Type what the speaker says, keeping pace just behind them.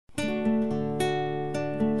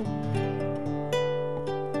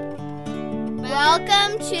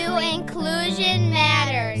Welcome to Inclusion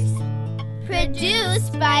Matters,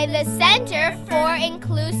 produced by the Center for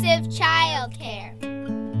Inclusive Childcare,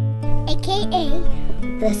 aka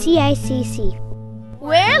the CICC.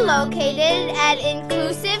 We're located at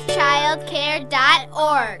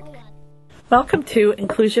inclusivechildcare.org. Welcome to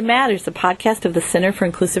Inclusion Matters, the podcast of the Center for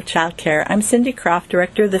Inclusive Childcare. I'm Cindy Croft,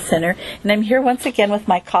 Director of the Center, and I'm here once again with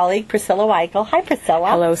my colleague, Priscilla Weigel. Hi, Priscilla.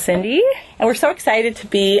 Hello, Cindy. And we're so excited to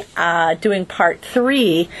be doing part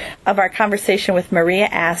 3 of our conversation with Maria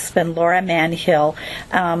Asp and Laura Manhill.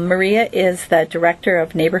 Maria is the Director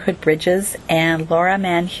of Neighborhood Bridges, and Laura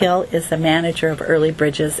Manhill is the Manager of Early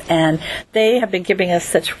Bridges. And they have been giving us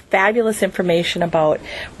such fabulous information about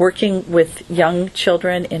working with young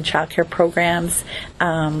children in childcare programs,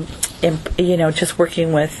 just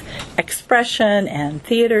working with expression and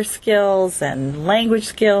theater skills and language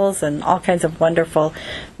skills and all kinds of wonderful,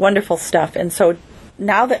 wonderful stuff. And so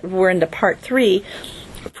now that we're into part 3,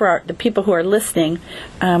 for the people who are listening,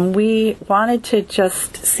 we wanted to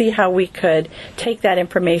just see how we could take that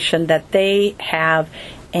information that they have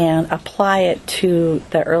and apply it to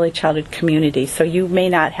the early childhood community. So you may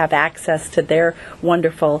not have access to their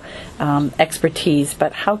wonderful expertise,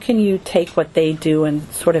 but how can you take what they do and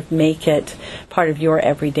sort of make it part of your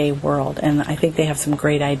everyday world? And I think they have some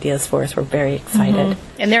great ideas for us. We're very excited.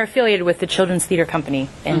 Mm-hmm. And they're affiliated with the Children's Theater Company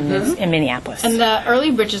in Minneapolis. And the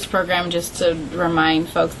Early Bridges program, just to remind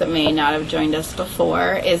folks that may not have joined us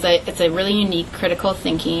before, it's a really unique critical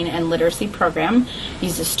thinking and literacy program. It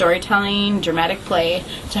uses storytelling, dramatic play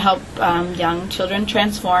to help young children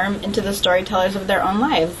transform into the storytellers of their own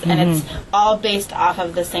lives. Mm-hmm. And it's all based off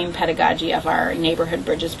of the same pedagogy of our Neighborhood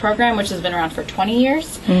Bridges program, which has been around for 20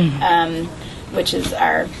 years, which is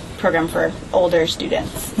our program for older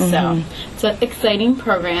students. Mm-hmm. So it's an exciting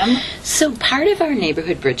program. So part of our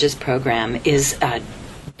Neighborhood Bridges program is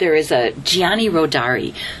there is a Gianni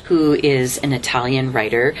Rodari, who is an Italian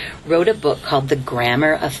writer, wrote a book called The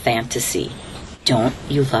Grammar of Fantasy. Don't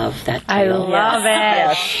you love that title? I love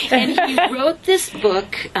it. And he wrote this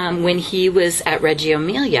book when he was at Reggio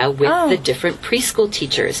Emilia with the different preschool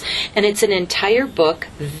teachers. And it's an entire book,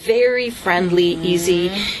 very friendly, easy,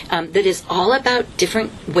 that is all about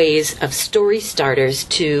different ways of story starters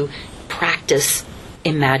to practice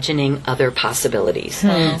imagining other possibilities.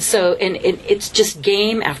 So, and it's just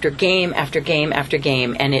game after game after game after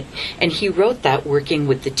game, and he wrote that working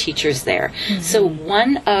with the teachers there. So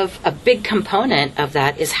a big component of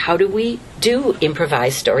that is how do we do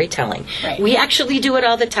improvised storytelling? Right. We actually do it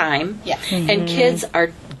all the time, and kids are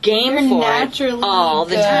game for it all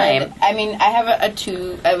the time. I mean, I have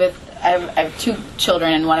I have 2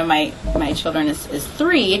 children, and one of my children is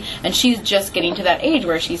 3, and she's just getting to that age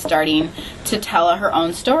where she's starting to tell her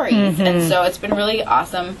own stories. And so it's been really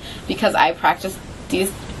awesome because I practice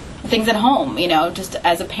these things at home, just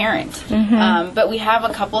as a parent. But we have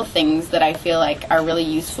a couple of things that I feel like are really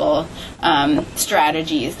useful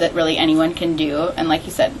strategies that really anyone can do. And like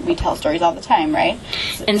you said, we tell stories all the time, right?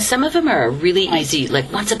 And some of them are really easy.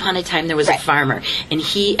 Like once upon a time there was a farmer, and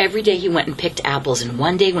every day he went and picked apples, and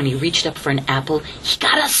one day when he reached up for an apple, he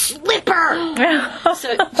got a slipper!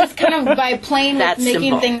 So just kind of by playing with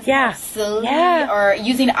making things silly or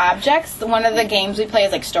using objects. One of the games we play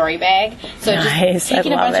is like Story Bag. So just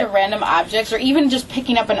taking a bunch of random objects, or even just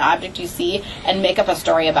picking up an object you see and make up a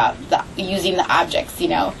story about using the objects, Do you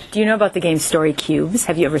know about the game Story Cubes?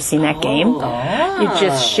 Have you ever seen that game? You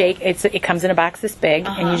just shake. It comes in a box this big,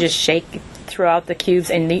 and you just shake throughout the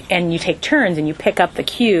cubes, and you take turns, and you pick up the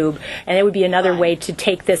cube. And it would be another way to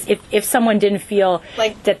take this. If someone didn't feel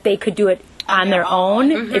like that they could do it on their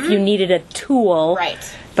own, if you needed a tool. Right.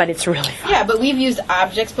 But it's really fun. Yeah, but we've used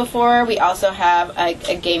objects before. We also have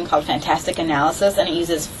a game called Fantastic Analysis, and it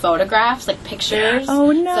uses photographs, like pictures.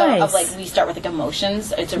 Oh, nice. So we start with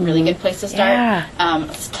emotions. It's a really good place to start. Yeah.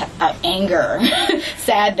 Anger,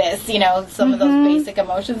 sadness, some of those basic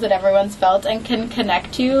emotions that everyone's felt and can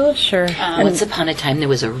connect to. Sure. Once upon a time, there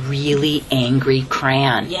was a really angry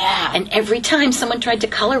crayon. Yeah. And every time someone tried to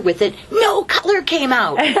color with it, no color came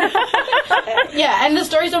out. Yeah, and the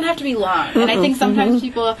stories don't have to be long. And I think sometimes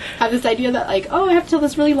people have this idea that I have to tell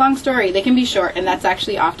this really long story. They can be short, and that's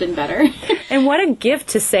actually often better. And what a gift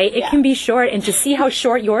to say it can be short, and to see how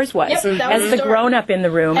short yours was. As the grown-up in the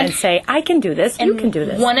room, and say, I can do this, you can do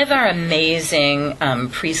this. One of our amazing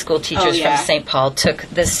preschool teachers from St. Paul took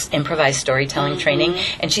this improvised storytelling training,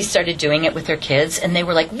 and she started doing it with her kids, and they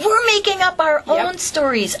were like, we're making up our own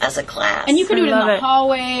stories as a class. And you can do it in the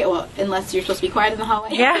hallway, unless you're supposed to be quiet in the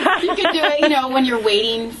hallway. Yeah. You can do it, when you're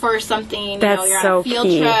waiting for something. That's you're so on a field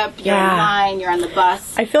key. Trip, you're in line, you're on the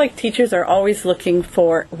bus. I feel like teachers are always looking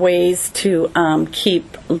for ways to to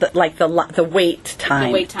keep the wait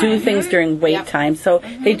time. wait time. Do things during wait Yep. time. So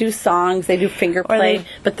they do songs, they do finger play.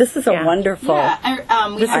 But this is a wonderful. Yeah,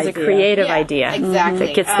 This is a creative Yeah, idea exactly.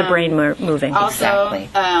 that gets the brain moving. Also,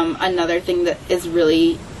 another thing that is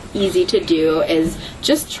really easy to do is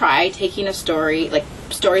just try taking a story, like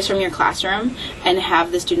stories from your classroom, and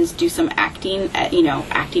have the students do some acting,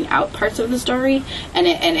 acting out parts of the story. And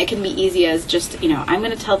it can be easy as just, I'm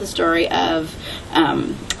going to tell the story of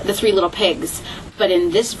the Three Little Pigs, but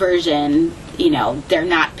in this version, they're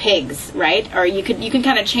not pigs, right? Or you can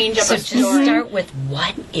kind of change up So a just story. start with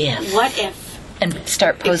what if. What if? And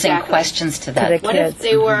start posing Exactly. questions to To that. the What if kids.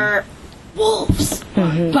 they were wolves,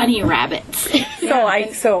 bunny rabbits?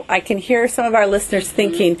 So I can hear some of our listeners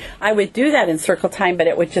thinking, I would do that in circle time, but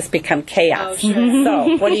it would just become chaos. Oh, sure.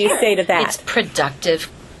 So what do you say to that? It's productive,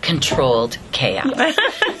 controlled chaos.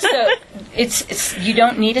 So it's you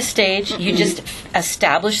don't need a stage. You just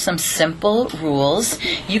establish some simple rules.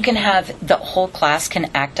 You can have the whole class can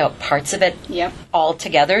act out parts of it Yep. all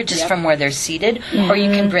together just Yep. from where they're seated, or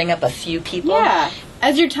you can bring up a few people. Yeah.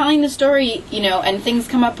 As you're telling the story, and things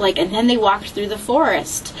come up and then they walked through the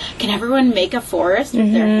forest. Can everyone make a forest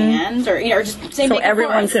with their hands, or just say So make a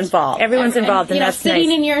everyone's forest? involved. Everyone's involved, and that's sitting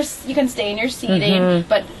nice. in you can stay in your seating,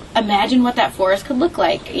 but imagine what that forest could look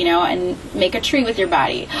like, and make a tree with your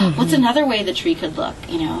body. What's another way the tree could look,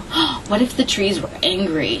 What if the trees were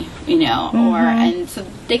angry, and so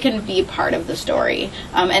they can be part of the story.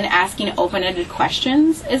 And asking open-ended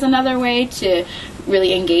questions is another way to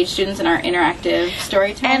really engage students in our interactive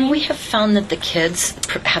storytelling. And we have found that the kids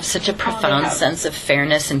have such a profound have. sense of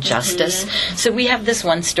fairness and justice. So we have this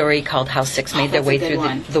one story called How Six Made Their that's a Way good Through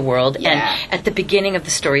one. the World. Yeah. And at the beginning of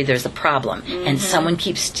the story, there's a problem. And someone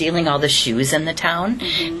keeps stealing all the shoes in the town.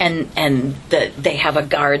 And they have a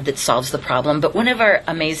guard that solves the problem. But one of our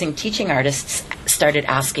amazing teaching artists started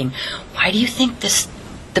asking, why do you think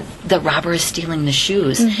the robber is stealing the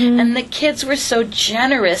shoes? And the kids were so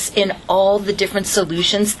generous in all the different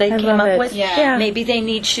solutions they came love up it. with. Yeah. Maybe they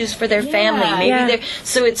need shoes for their family. Maybe Yeah. they're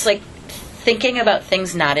so it's like thinking about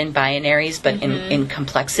things not in binaries but in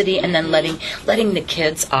complexity, and then letting the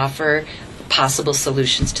kids offer possible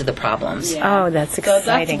solutions to the problems. Yeah. Oh, that's So that's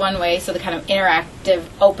exciting. one way. So the kind of interactive,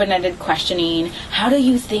 open-ended questioning. How do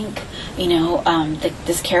you think,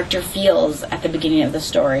 this character feels at the beginning of the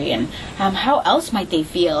story, and how else might they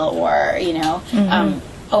feel? Or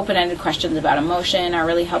open-ended questions about emotion are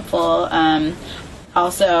really helpful.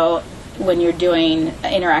 Also, when you're doing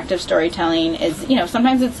interactive storytelling, is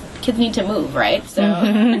sometimes it's kids need to move, right? So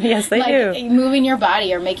Yes, they do. moving your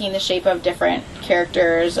body or making the shape of different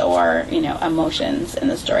characters or emotions in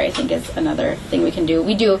the story, I think, is another thing we can do.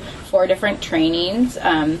 We do 4 different trainings. We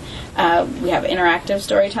have interactive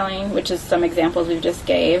storytelling, which is some examples we just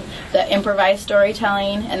gave. The improvised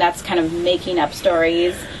storytelling, and that's kind of making up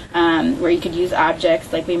stories where you could use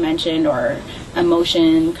objects like we mentioned, or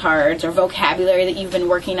emotion cards, or vocabulary that you've been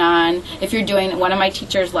working on. If you're doing, one of my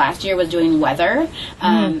teachers last year was doing weather,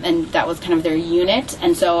 and that was kind of their unit.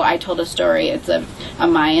 And so I told a story. It's a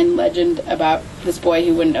Mayan legend about this boy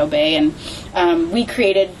who wouldn't obey, and we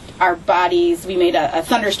created our bodies. We made a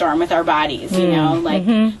thunderstorm with our bodies,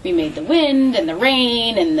 we made the wind and the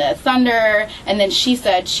rain and the thunder. And then she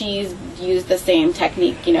said she's used the same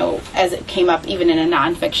technique, as it came up even in a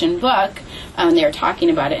nonfiction book. They were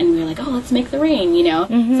talking about it, and we were like, oh, let's make the rain,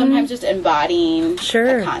 Sometimes just embodying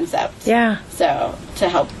a concept. Yeah. So to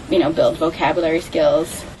help, build vocabulary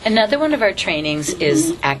skills. Another one of our trainings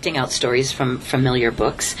is acting out stories from familiar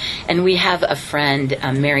books. And we have a friend,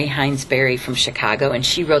 Mary Hines Berry from Chicago, and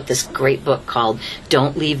she wrote this great book called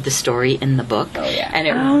Don't Leave the Story in the Book. Oh, yeah. And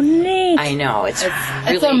it, neat. I know, it's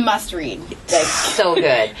really It's a must-read. so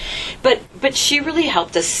good. But she really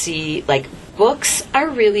helped us see, books are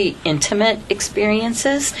really intimate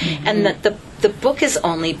experiences, and that the book is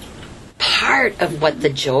only part of what the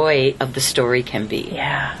joy of the story can be.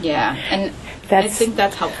 Yeah. Yeah, and I think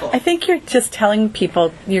that's helpful. I think you're just telling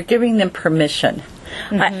people, you're giving them permission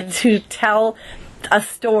to tell a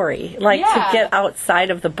story, to get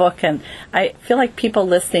outside of the book. And I feel like people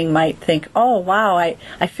listening might think, oh, wow, I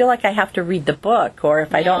feel like I have to read the book. Or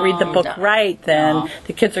if I don't read the book right, then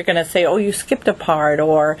the kids are going to say, oh, you skipped a part.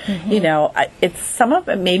 Or, it's some of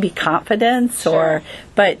it may be confidence,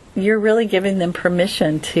 but you're really giving them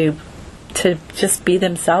permission to just be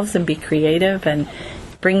themselves and be creative and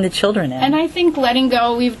bring the children in. And I think letting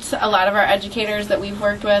go, a lot of our educators that we've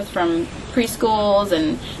worked with from preschools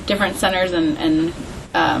and different centers and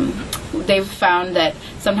they've found that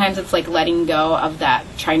sometimes it's like letting go of that,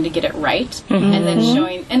 trying to get it right, and then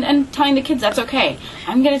showing and telling the kids that's okay.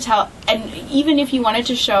 I'm going to tell, and even if you wanted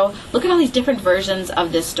to show, look at all these different versions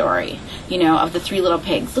of this story, of the Three Little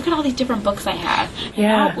Pigs. Look at all these different books I have.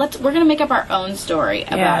 Yeah. We're going to make up our own story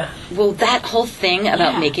about. Well, that whole thing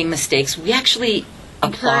about making mistakes, we actually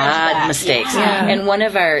applaud mistakes. Yeah. And one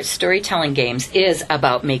of our storytelling games is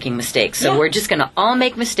about making mistakes. So we're just going to all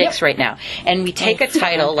make mistakes right now. And we take a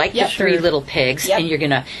title like The Three Little Pigs, and you're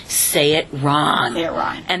going to say it wrong. Say it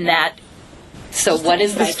wrong. And so what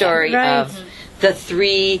is the story of the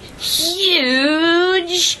three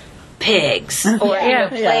huge pigs? Or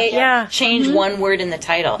change one word in the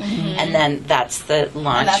title. And then that's the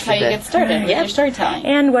launch. And that's how you get started with your storytelling.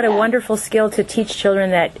 And what a wonderful skill to teach children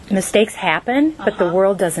that mistakes happen, but the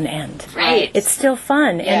world doesn't end. Right. It's still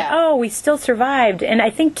fun. And, we still survived. And I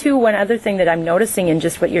think, too, one other thing that I'm noticing in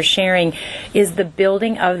just what you're sharing is the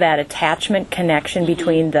building of that attachment connection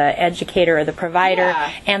between the educator or the provider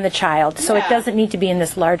and the child. So it doesn't need to be in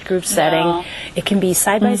this large group setting. No. It can be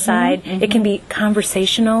side by side. It can be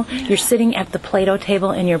conversational. You're sitting at the Play-Doh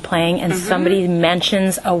table and you're playing, and somebody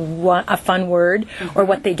mentions a fun word or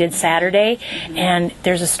what they did Saturday, and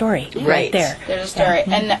there's a story right there. There's a story.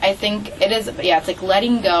 And I think it is, it's like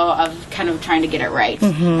letting go of kind of trying to get it right.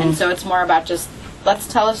 And so it's more about just, let's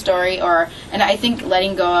tell a story, and I think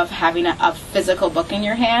letting go of having a physical book in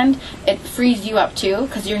your hand, it frees you up too,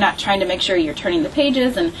 because you're not trying to make sure you're turning the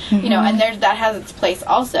pages, and and that has its place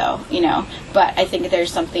also, but I think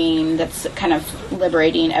there's something that's kind of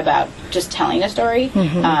liberating about just telling a story,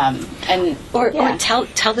 or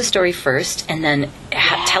tell the story first, and then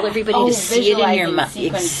tell everybody to see it in your mind.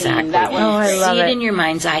 Exactly. I love it. In your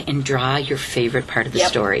mind's eye and draw your favorite part of the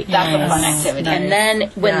story. That's a fun activity. And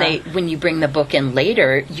then when you bring the book in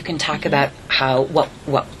later, you can talk about what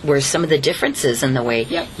were some of the differences in the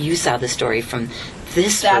way you saw the story from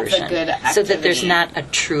this version. A good activity. So that there's not a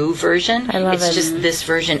true version. It's just this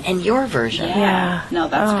version and your version. Yeah. No,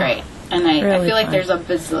 that's great. And I feel like there's a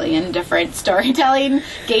bazillion different storytelling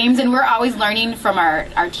games, and we're always learning from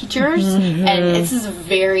our teachers, and this is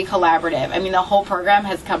very collaborative. I mean, the whole program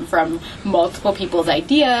has come from multiple people's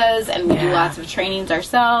ideas, and we do lots of trainings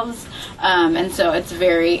ourselves, and so it's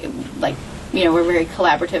very, we're very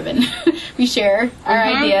collaborative, and we share our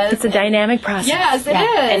ideas. It's a dynamic process. Yes, it is.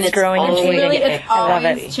 And it's growing and changing. It's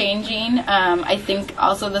always changing. I think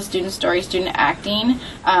also the student story, student acting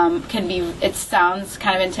can be, it sounds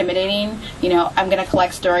kind of intimidating. I'm going to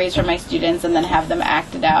collect stories from my students and then have them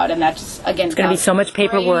act it out, and that just, again, it's going to be so much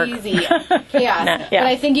paperwork. Crazy. Chaos. But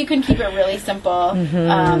I think you can keep it really simple.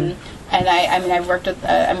 And I'm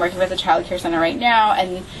working with a child care center right now,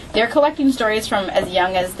 and they're collecting stories from as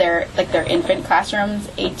young as their infant classrooms,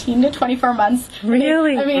 18 to 24 months.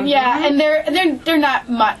 Really? And they're not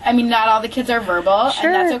much. Not all the kids are verbal,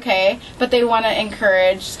 and that's okay. But they want to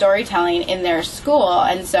encourage storytelling in their school,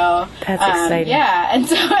 and so that's exciting. Yeah, and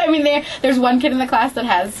so there's one kid in the class that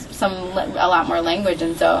has a lot more language,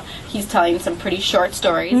 and so he's telling some pretty short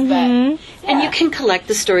stories, but. And you can collect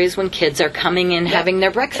the stories when kids are coming in having their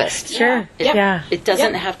breakfast. Sure. It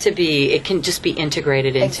doesn't have to be, it can just be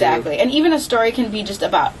integrated into. Exactly. And even a story can be just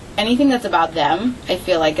about anything that's about them, I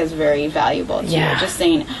feel like is very valuable too. Just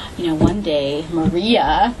saying, one day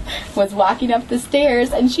Maria was walking up the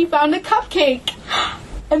stairs and she found a cupcake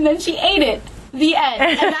and then she ate it. The end.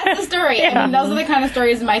 And that's the story. Those are the kind of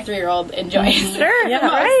stories my 3-year-old enjoys. Sure.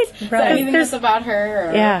 Right. So anything that's about her.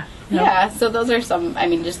 Or, so those are some,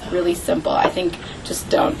 just really simple. I think just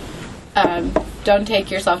don't take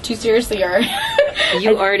yourself too seriously, or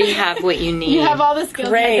you already have what you need. You have all the skills.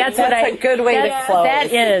 Great. That's a good way to flow.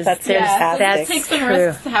 That is. That's fantastic. So take some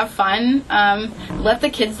risks, have fun. Let the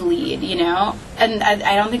kids lead, And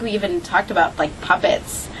I don't think we even talked about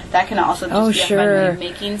puppets. That can also just be a fun way of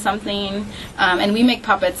making something. And we make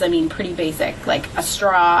puppets, pretty basic, like a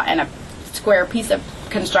straw and a square piece of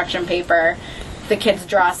construction paper. The kids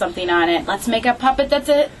draw something on it. Let's make a puppet has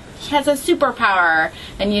a superpower.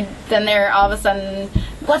 And then they're all of a sudden,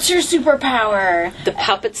 what's your superpower? The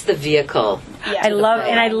puppet's the vehicle. Yeah,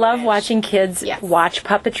 I love watching kids watch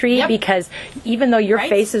puppetry because even though your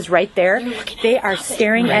face is right there, they are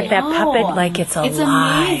staring at that puppet like it's alive. It's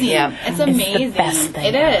amazing. It's amazing. It's the best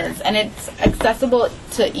thing It is. And it's accessible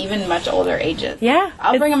to even much older ages. Yeah.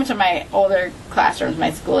 I'll bring them to my older classrooms,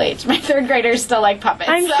 my school age. My 3rd graders still like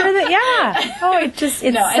puppets. I'm sure that, Oh, it's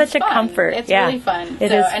such a comfort. It's really fun.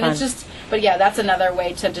 It is fun. And it's just, but that's another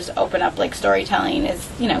way to just open up storytelling is,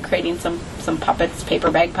 creating some puppets,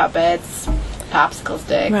 paper bag puppets, popsicle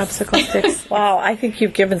sticks. Wow, I think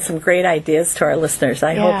you've given some great ideas to our listeners.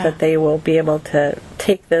 I hope that they will be able to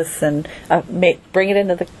take this and bring it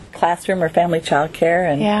into the classroom or family child care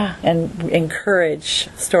and encourage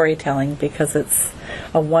storytelling, because it's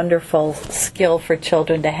a wonderful skill for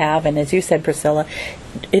children to have. And as you said, Priscilla,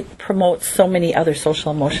 it promotes so many other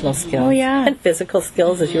social emotional skills and physical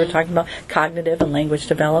skills, as you were talking about, cognitive and language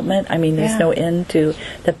development. I mean, there's no end to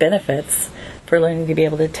the benefits for learning to be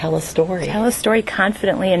able to tell a story. Tell a story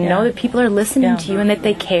confidently and know that people are listening to you and that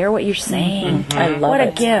they care what you're saying. I love what it.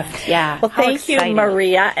 What a gift. Yeah. Well, thank you,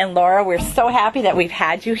 Maria and Laura. We're so happy that we've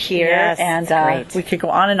had you here. Yes, and great. We could go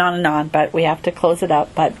on and on and on, but we have to close it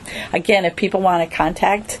up. But again, if people want to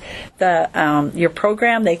contact your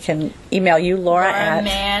program, they can email you, Laura at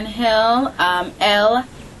Manhill,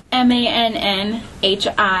 LMANNHILL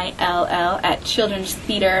at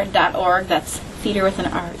childrenstheater.org. That's theater with an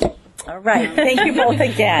R. All right. Thank you both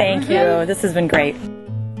again. Thank you. This has been great.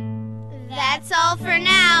 That's all for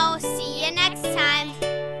now. See you next time.